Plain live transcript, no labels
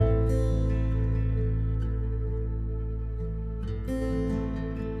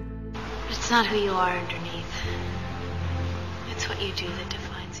not who you are underneath. It's what you do that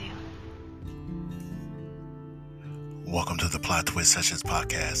defines you. Welcome to the Plot Twist Sessions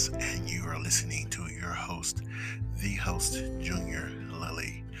podcast, and you are listening to your host, the host, Junior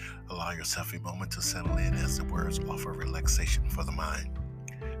Lilly. Allow yourself a moment to settle in as the words offer relaxation for the mind.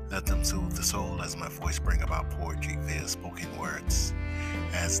 Let them soothe the soul as my voice bring about poetry via spoken words,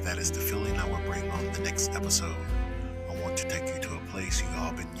 as that is the feeling I will bring on the next episode. I want to take you to a place you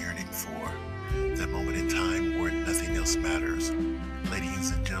all been yearning for, that moment in time where nothing else matters.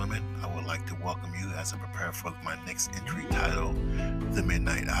 Ladies and gentlemen, I would like to welcome you as I prepare for my next entry titled, The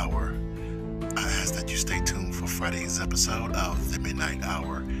Midnight Hour. I ask that you stay tuned for Friday's episode of The Midnight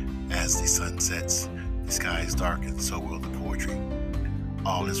Hour. As the sun sets, the sky is dark, and so will the poetry.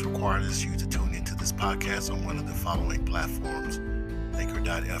 All is required is you to tune into this podcast on one of the following platforms: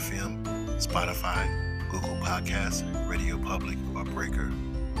 Anchor.fm, Spotify, Google Podcasts, Radio Public, or Breaker.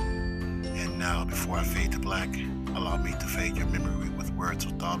 And now, before I fade to black, allow me to fade your memory with words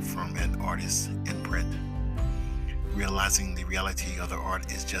of thought from an artist's imprint. Realizing the reality of the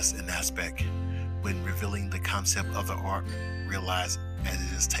art is just an aspect. When revealing the concept of the art, realize as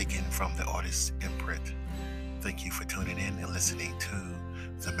it is taken from the artist's imprint. Thank you for tuning in and listening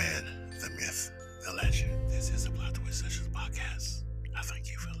to the man, the myth, the legend. This is a